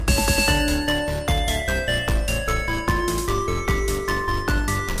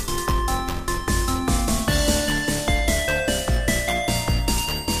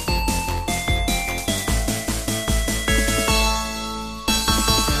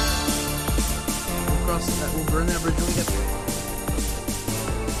We'll burn that bridge when we get there.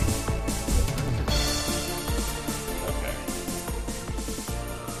 Okay.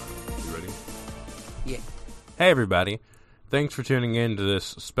 You ready? Yeah. Hey, everybody. Thanks for tuning in to this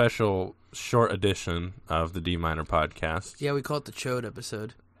special short edition of the D Minor podcast. Yeah, we call it the Chode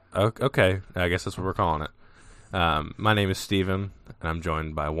episode. Okay. I guess that's what we're calling it. My name is Steven, and I'm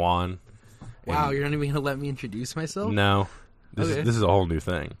joined by Juan. Wow, you're not even going to let me introduce myself? No. This Okay. is a whole new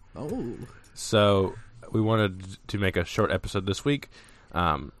thing. Oh. So we wanted to make a short episode this week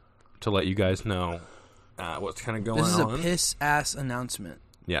to let you guys know what's kind of going on. This is a piss-ass announcement.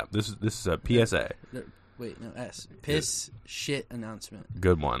 Yeah, this is a PSA. Wait, no, S. Piss shit announcement.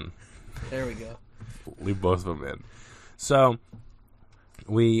 Good one. There we go. Leave both of them in. So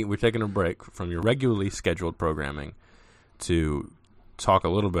we're taking a break from your regularly scheduled programming to talk a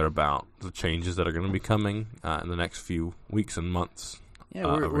little bit about the changes that are going to be coming in the next few weeks and months. Yeah,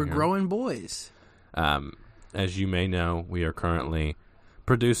 we're growing boys. As you may know, we are currently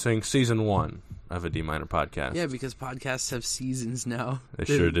producing season 1 of a D Minor podcast. Yeah, because podcasts have seasons now. They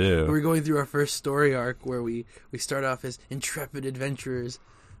sure do. We're going through our first story arc where we start off as intrepid adventurers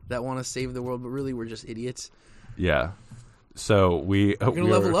that want to save the world, but really we're just idiots. Yeah. So we're gonna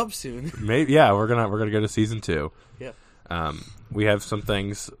level up soon. Maybe, yeah, we're gonna go to season 2. Yeah. We have some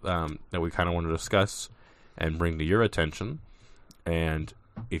things that we kind of want to discuss and bring to your attention. And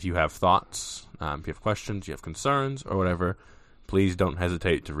if you have thoughts, if you have questions, you have concerns, or whatever, please don't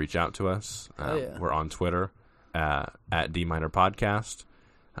hesitate to reach out to us. Yeah. We're on Twitter at D Minor Podcast.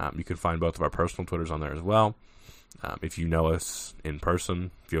 You can find both of our personal Twitters on there as well. If you know us in person,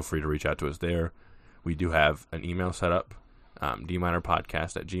 feel free to reach out to us there. We do have an email set up,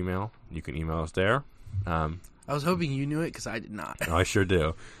 dminorpodcast@gmail.com. You can email us there. I was hoping you knew it because I did not. No, I sure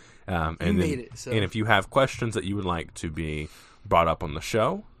do. And made it, so. And if you have questions that you would like to be brought up on the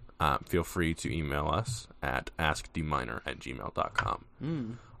show, feel free to email us at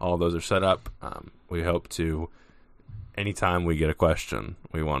askdminor@gmail.com. All of those are set up. We hope to, anytime we get a question,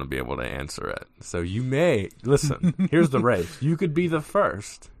 we want to be able to answer it. So you may, listen, here's the race. You could be the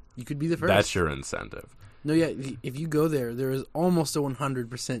first. You could be the first. That's your incentive. No, yeah, if you go there is almost a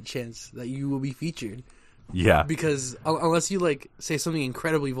 100% chance that you will be featured. Yeah. Because unless you, say something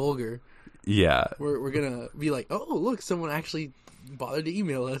incredibly vulgar, Yeah. we're going to be like, oh, look, someone actually bothered to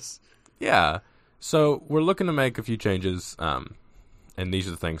email us. Yeah. So we're looking to make a few changes, and these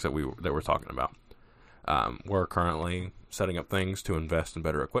are the things that we're talking about. We're currently setting up things to invest in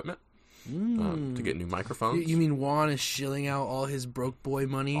better equipment, to get new microphones. You mean Juan is shilling out all his broke boy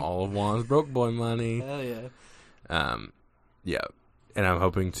money? All of Juan's broke boy money. Hell yeah. Yeah. And I'm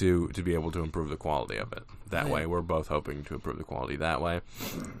hoping to be able to improve the quality of it. That way, we're both hoping to improve the quality that way.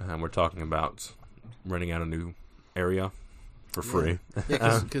 We're talking about renting out a new area for free.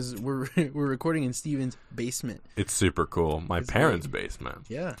 Yeah, because we're recording in Steven's basement. It's super cool. My parents' basement.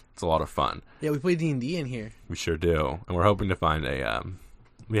 Yeah. It's a lot of fun. Yeah, we play D&D in here. We sure do. And we're hoping to find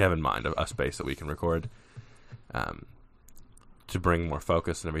we have in mind a space that we can record to bring more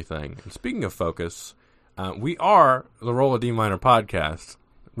focus and everything. And speaking of focus, we are the Roll of D Minor podcast.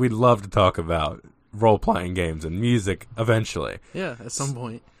 We'd love to talk about role-playing games and music eventually. Yeah, at some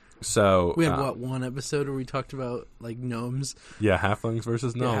point. So we had, one episode where we talked about, gnomes? Yeah, halflings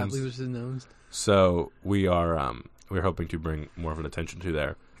versus gnomes. Yeah, halflings versus gnomes. So we're hoping to bring more of an attention to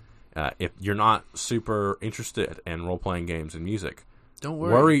there. If you're not super interested in role-playing games and music, don't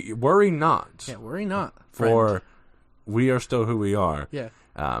worry. Worry not. Yeah, worry not. For we are still who we are. Yeah.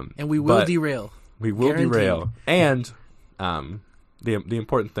 And we will derail. We will derail. And the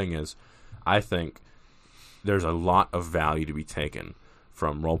important thing is, I think there's a lot of value to be taken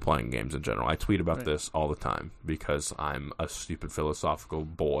from role-playing games in general. I tweet about this all the time because I'm a stupid philosophical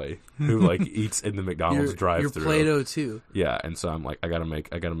boy who eats in the McDonald's drive-thru. You're Plato too. Yeah, and so I'm I gotta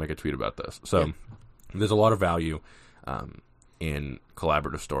make a tweet about this. So there's a lot of value in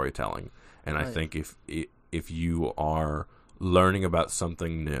collaborative storytelling, and I think if you are learning about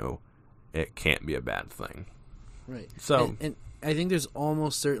something new, it can't be a bad thing. Right. So and I think there's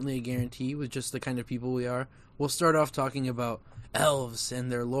almost certainly a guarantee with just the kind of people we are. We'll start off talking about elves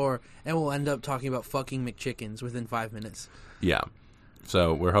and their lore, and we'll end up talking about fucking McChickens within 5 minutes. Yeah.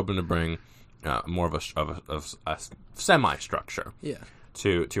 So we're hoping to bring more of a semi-structure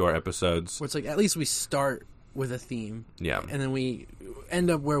to our episodes. Where it's at least we start with a theme. Yeah. And then we end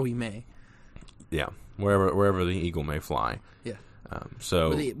up where we may. Yeah. Wherever the eagle may fly. Yeah.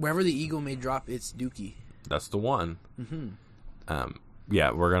 So wherever the eagle may drop its dookie. That's the one. Mm-hmm.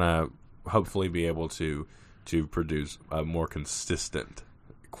 Yeah, we're gonna hopefully be able to produce a more consistent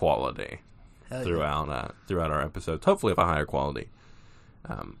quality throughout our episodes. Hopefully, of a higher quality.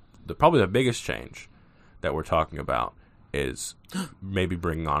 Probably the biggest change that we're talking about is maybe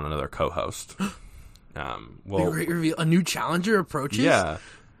bringing on another co-host. Well, Great reveal. A new challenger approaches? yeah,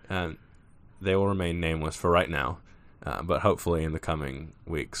 and they will remain nameless for right now, but hopefully in the coming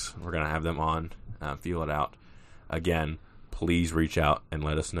weeks we're going to have them on, feel it out. Again, please reach out and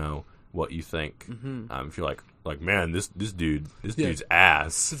let us know what you think. If you're like, man, this dude's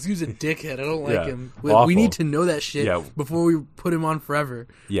ass. This dude's a dickhead. I don't like Yeah, him. awful. We need to know that shit Yeah. before we put him on forever.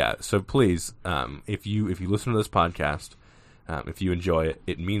 Yeah, so please, if you listen to this podcast, if you enjoy it,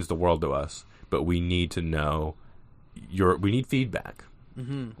 it means the world to us. But we need to know we need feedback.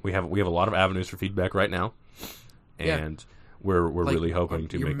 We have a lot of avenues for feedback right now, and we're Like, really hoping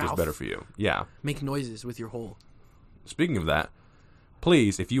to your make this mouth. better for you. Yeah. Make noises with your hole. Speaking of that,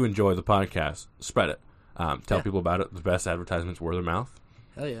 please, if you enjoy the podcast, spread it. Tell Yeah. people about it. The best advertisements, word of mouth.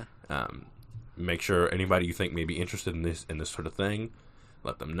 Hell yeah. Make sure anybody you think may be interested in this sort of thing,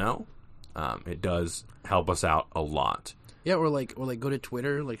 let them know. It does help us out a lot. Yeah, or go to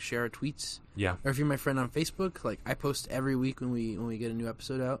Twitter, like share our tweets. Yeah. Or if you're my friend on Facebook, like I post every week when we get a new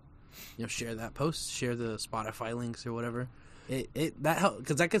episode out. Share that post, share the Spotify links or whatever. That helps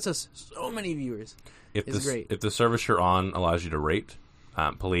because that gets us so many viewers. It's great. If the service you're on allows you to rate,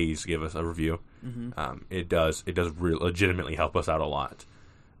 please give us a review. It does legitimately help us out a lot.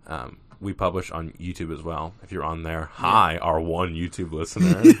 We publish on YouTube as well. If you're on there, hi, our one YouTube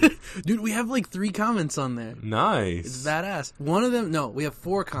listener. Dude, we have like 3 comments on there. Nice. It's badass. One of them, no, we have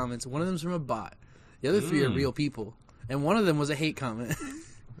 4 comments. One of them's from a bot. The other 3 are real people. And one of them was a hate comment.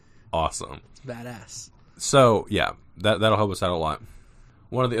 Awesome. It's badass. So, yeah, that'll help us out a lot.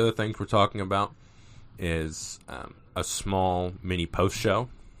 One of the other things we're talking about is a small mini post show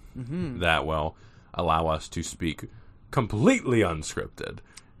that will allow us to speak completely unscripted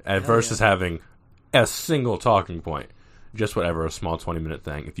versus having a single talking point. Just whatever, a small 20-minute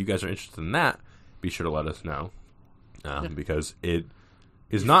thing. If you guys are interested in that, be sure to let us know. Because it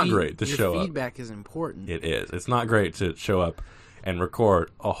is not great to show up. Your feedback is important. It is. It's not great to show up and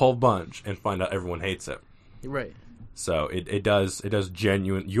record a whole bunch and find out everyone hates it. Right. So it does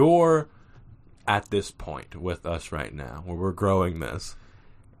genuine. You're at this point with us right now where we're growing this,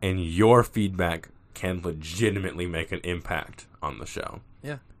 and your feedback can legitimately make an impact on the show.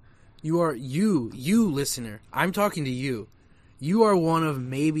 Yeah. You listener. I'm talking to you. You are one of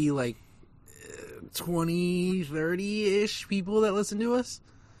maybe like 20, 30-ish people that listen to us.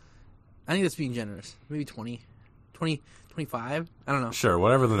 I think that's being generous. Maybe 20, 25. I don't know. Sure,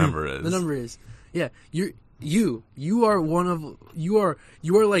 whatever the number is. The number is. Yeah. You are one of you are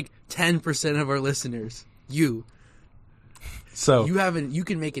like 10% of our listeners. So you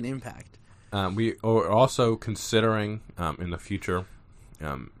can make an impact. we are also considering in the future,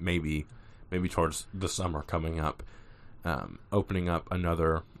 maybe towards the summer coming up, opening up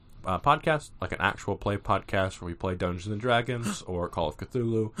another podcast, like an actual play podcast where we play Dungeons and Dragons or Call of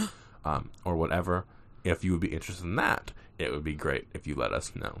Cthulhu, or whatever. If you would be interested in that, it would be great if you let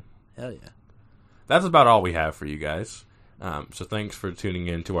us know. Hell yeah. That's about all we have for you guys. So thanks for tuning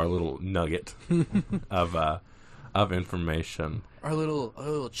in to our little nugget of information. Our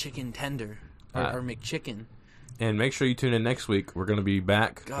little chicken tender. Our McChicken. And make sure you tune in next week. We're going to be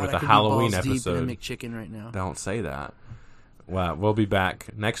back God, with I a could Halloween be balls episode. deep in a McChicken right now. Don't say that. Well, we'll be back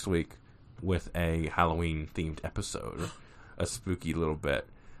next week with a Halloween-themed episode. A spooky little bit.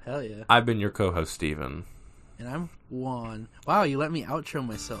 Hell yeah. I've been your co-host, Steven. And I'm Juan. Wow, you let me outro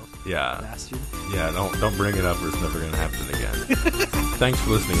myself. Yeah. Bastard. Yeah, don't bring it up or it's never going to happen again. Thanks for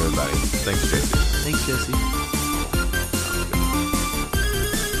listening, everybody. Thanks, Jesse. Thanks, Jesse.